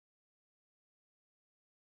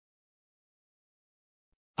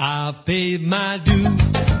I've paid my due,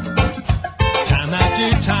 time after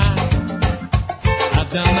time. I've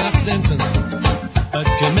done my sentence, but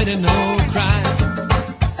committed no crime.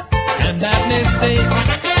 And that mistake,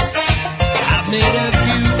 I've made a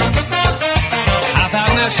few. I've had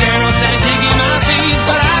my share of sand digging my fees,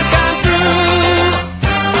 but I've gone through.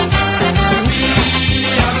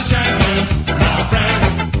 We are the champions, my friend.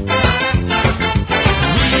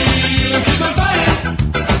 We'll keep on fighting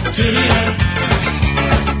till the end.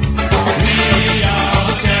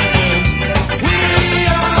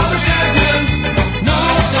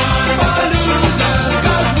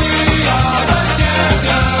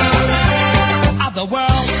 The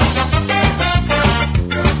world.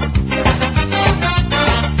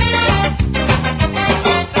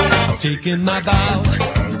 I've taken my vows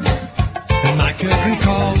and my curtain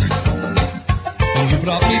calls, and you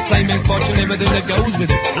brought me flaming fortune, everything that goes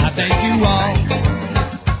with it. I thank you all,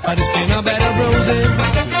 but it's been a bed of roses,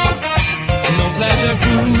 no pleasure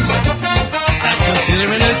cruise. I consider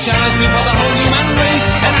it a challenge before the whole human race,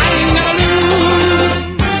 and I